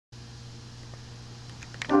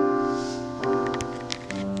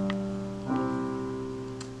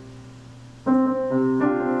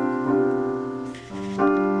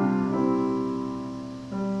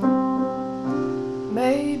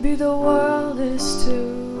is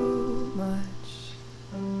too much,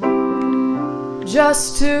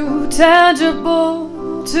 just too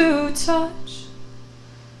tangible to touch.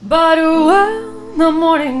 But when the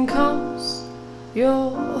morning comes,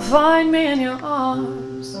 you'll find me in your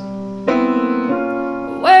arms,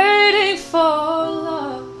 waiting for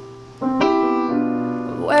love,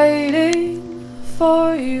 waiting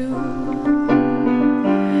for you.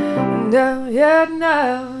 And yeah,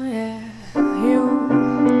 you.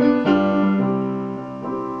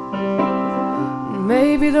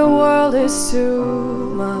 Maybe the world is too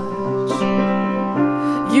much,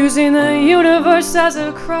 using the universe as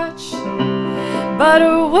a crutch. But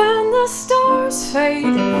when the stars fade,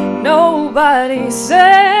 nobody saves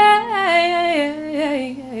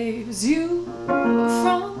you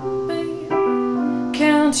from me.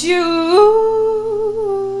 Can't you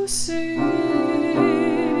see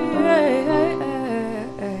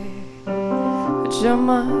that you're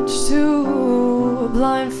much too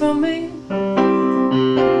blind for me?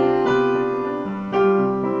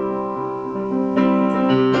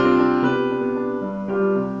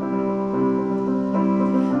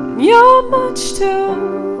 You're much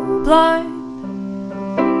too blind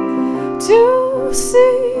to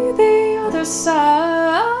see the other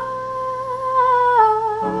side.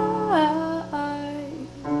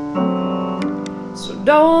 So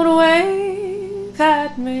don't wave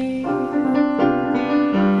at me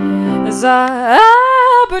as I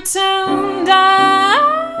pretend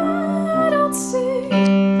I don't see.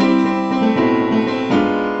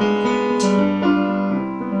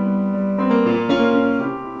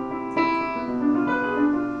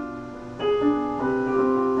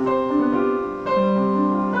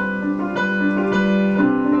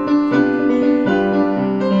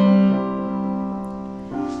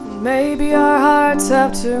 Maybe our hearts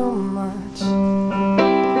have too much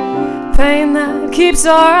pain that keeps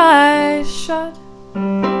our eyes shut.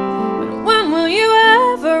 But when will you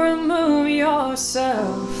ever remove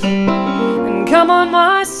yourself and come on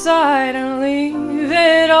my side and leave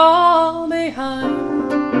it all behind?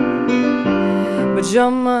 But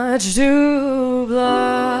you're much too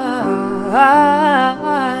blind.